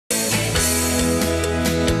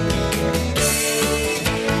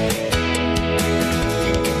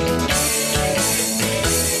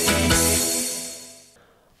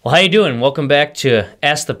Well, how you doing? Welcome back to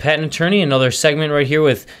Ask the Patent Attorney, another segment right here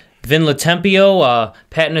with Vin LoTempio,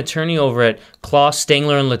 patent attorney over at Claus,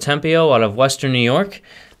 Stangler & LoTempio out of Western New York.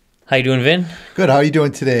 How you doing, Vin? Good. How are you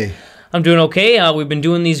doing today? I'm doing okay. We've been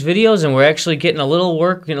doing these videos, and we're actually getting a little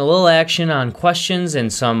work, getting a little action on questions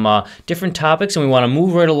and some different topics, and we want to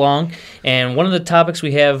move right along. And one of the topics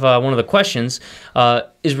we have, one of the questions,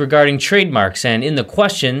 is regarding trademarks. And in the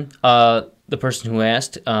question, the person who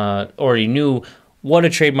asked already knew what a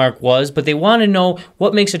trademark was, but they want to know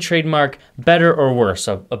what makes a trademark better or worse,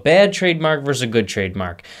 a bad trademark versus a good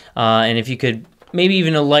trademark. And if you could maybe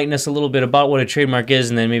even enlighten us a little bit about what a trademark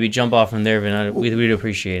is, and then maybe jump off from there, Vin, we'd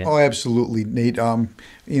appreciate it. Oh, absolutely, Nate.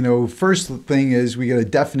 First thing is we got a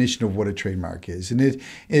definition of what a trademark is, and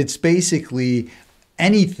it's basically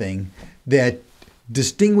anything that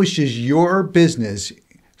distinguishes your business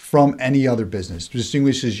from any other business,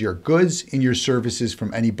 distinguishes your goods and your services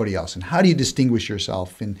from anybody else. And how do you distinguish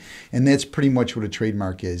yourself? And that's pretty much what a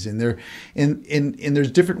trademark is. And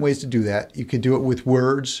there's different ways to do that. You could do it with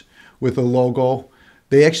words, with a logo.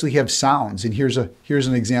 They actually have sounds. And here's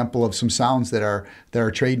an example of some sounds that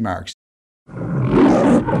are trademarks.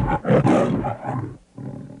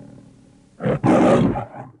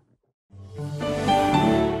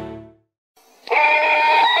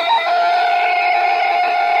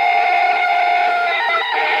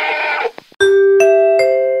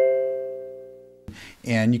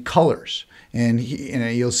 And colors, and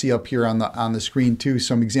you'll see up here on the screen too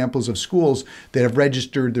some examples of schools that have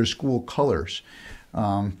registered their school colors.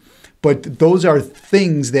 But those are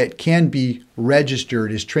things that can be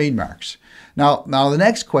registered as trademarks. Now the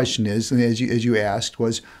next question is, and as you asked,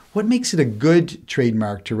 was what makes it a good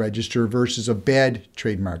trademark to register versus a bad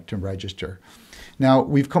trademark to register? Now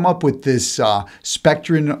we've come up with this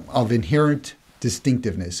spectrum of inherent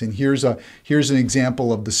distinctiveness, and here's an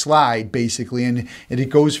example of the slide basically, and it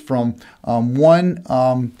goes from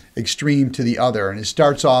one extreme to the other, and it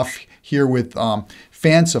starts off here with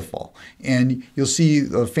fanciful, and you'll see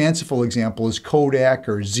the fanciful example is Kodak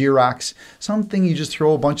or Xerox, something you just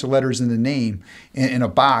throw a bunch of letters in the name in a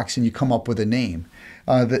box and you come up with a name.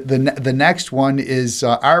 The next one is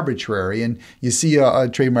arbitrary, and you see a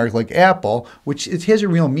trademark like Apple, which it has a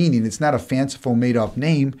real meaning. It's not a fanciful made-up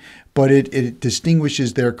name, but it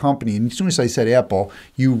distinguishes their company. And as soon as I said Apple,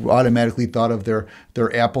 you automatically thought of their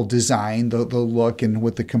Apple design, the look, and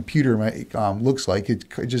what the computer looks like. It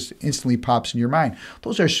just instantly pops in your mind.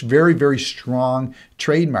 Those are very, very strong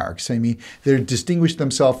trademarks. I mean, they distinguish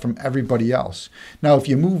themselves from everybody else. Now, if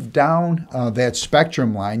you move down that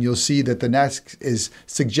spectrum line, you'll see that the next is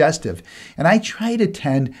suggestive. And I try to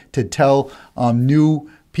tend to tell new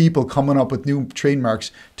people coming up with new trademarks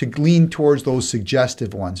to lean towards those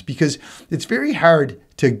suggestive ones, because it's very hard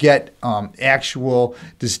to get actual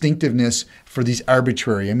distinctiveness for these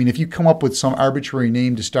arbitrary. I mean, if you come up with some arbitrary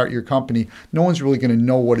name to start your company, no one's really going to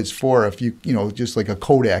know what it's for. If just like a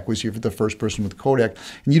Kodak was here for the first person with Kodak,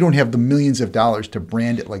 and you don't have the millions of dollars to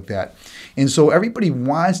brand it like that. And so everybody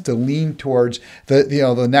wants to lean towards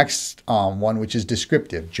the next one, which is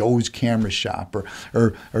descriptive, Joe's Camera Shop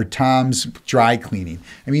or Tom's Dry Cleaning.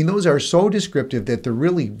 I mean, those are so descriptive that they're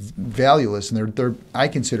really valueless, and they're I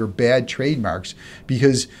consider bad trademarks,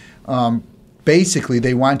 because basically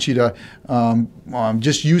they want you to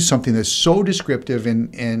just use something that's so descriptive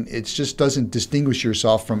and it just doesn't distinguish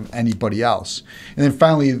yourself from anybody else. And then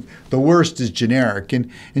finally, the worst is generic.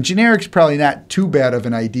 And generic's probably not too bad of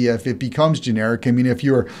an idea if it becomes generic. I mean, if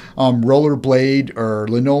you're rollerblade or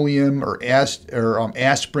linoleum or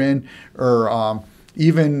aspirin or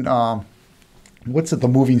even what's it? The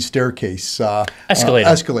moving staircase.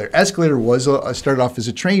 Escalator. Escalator was started off as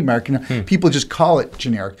a trademark, and people just call it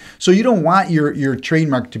generic. So you don't want your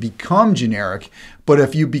trademark to become generic. But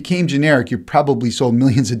if you became generic, you probably sold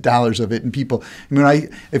millions of dollars of it, and people. I mean,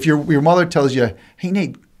 if your mother tells you, "Hey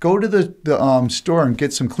Nate, go to the store and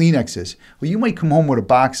get some Kleenexes," well, you might come home with a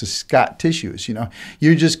box of Scott tissues.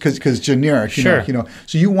 You're just because generic. Sure.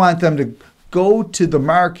 So you want them to go to the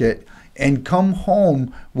market and come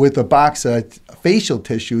home with a box of facial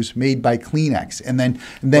tissues made by Kleenex, and then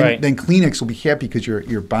Kleenex will be happy because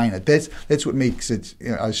you're buying it. That's what makes it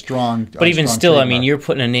a strong. But even still, trademark. I mean, you're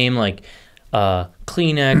putting a name like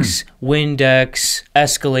Kleenex, Windex,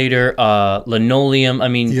 Escalator, linoleum. I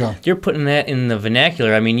mean, you're putting that in the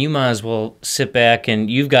vernacular. I mean, you might as well sit back,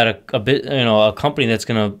 and you've got a company that's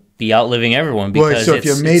going to be outliving everyone, because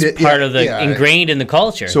it's part of the ingrained in the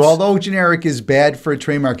culture. So although generic is bad for a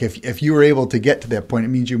trademark, if you were able to get to that point, it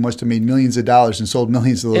means you must have made millions of dollars and sold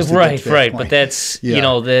millions of those. Right. But that's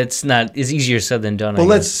that's not is easier said than done. But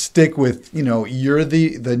let's stick with you're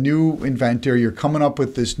the new inventor. You're coming up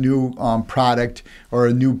with this new product or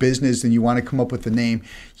a new business and you want to come up with a name,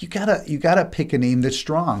 you gotta pick a name that's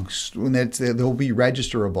strong and they'll be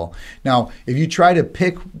registerable. Now, if you try to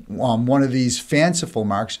pick one of these fanciful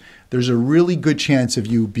marks, there's a really good chance of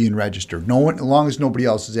you being registered. No one, as long as nobody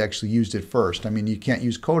else has actually used it first. I mean, you can't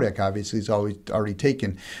use Kodak, obviously, it's always already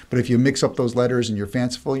taken. But if you mix up those letters and you're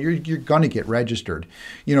fanciful, you're going to get registered.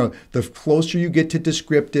 You know, the closer you get to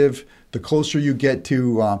descriptive, the closer you get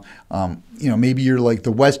to, you know, maybe you're like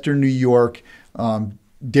the Western New York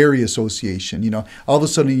Dairy Association. You know, all of a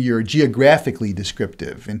sudden you're geographically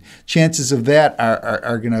descriptive, and chances of that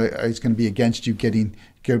are gonna be against you getting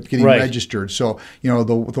right. registered. So, you know,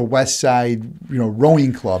 the West Side, you know,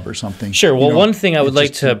 rowing club or something. Sure. Well, you know, one thing I would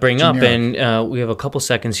like to bring generic. up, and we have a couple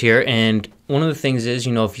seconds here, and one of the things is,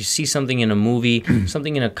 you know, if you see something in a movie,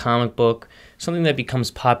 something in a comic book, something that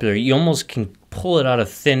becomes popular, you almost can pull it out of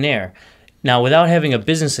thin air. Now, without having a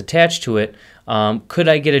business attached to it, could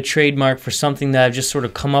I get a trademark for something that I've just sort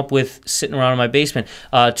of come up with sitting around in my basement?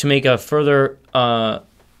 To make a further, to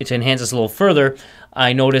enhance this a little further,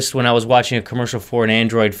 I noticed when I was watching a commercial for an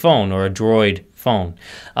Android phone or a Droid phone,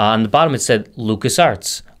 on the bottom it said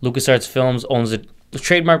LucasArts. LucasArts Films owns it,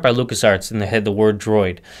 trademarked by LucasArts, and they had the word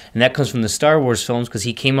Droid. And that comes from the Star Wars films because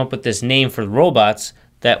he came up with this name for the robots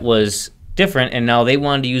that was different, and now they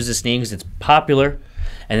wanted to use this name because it's popular,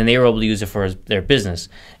 and then they were able to use it for their business.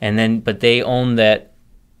 And then, but they own that,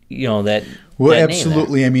 you know, that. Well, that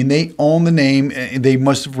absolutely. I mean, they own the name. They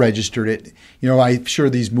must have registered it. You know, I'm sure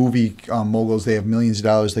these movie moguls, they have millions of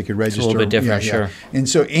dollars they could register. It's a little bit different, yeah, sure. Yeah. And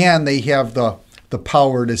so, and they have the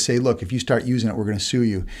power to say, look, if you start using it, we're going to sue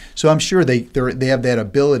you. So I'm sure they have that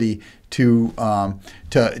ability to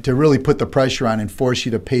really put the pressure on and force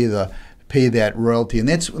you to pay that royalty. And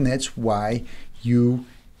that's why you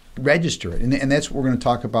register it, and that's what we're going to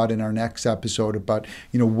talk about in our next episode about,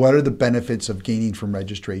 you know, what are the benefits of gaining from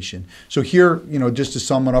registration. So here, you know, just to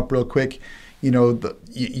sum it up real quick, you know,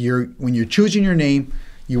 when you're choosing your name,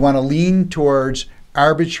 you want to lean towards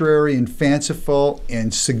arbitrary and fanciful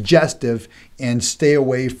and suggestive, and stay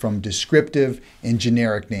away from descriptive and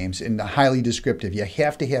generic names and the highly descriptive. You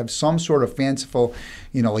have to have some sort of fanciful,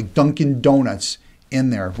 you know, like Dunkin' Donuts in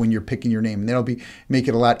there when you're picking your name, and that'll make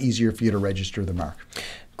it a lot easier for you to register the mark.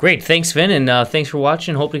 Great. Thanks, Vin, and thanks for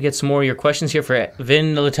watching. Hope to get some more of your questions here for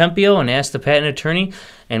Vin LoTempio and Ask the Patent Attorney,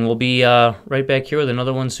 and we'll be right back here with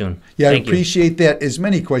another one soon. Yeah, I appreciate that. As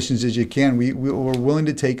many questions as you can. We're willing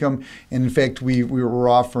to take them, and in fact, we were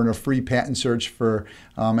offering a free patent search for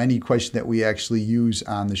any question that we actually use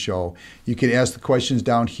on the show. You can ask the questions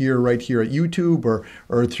down here, right here at YouTube,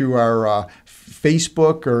 or through our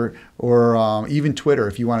Facebook, or even Twitter.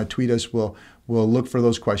 If you want to tweet us, we'll look for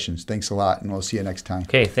those questions. Thanks a lot, and we'll see you next time.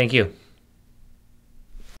 Okay, thank you.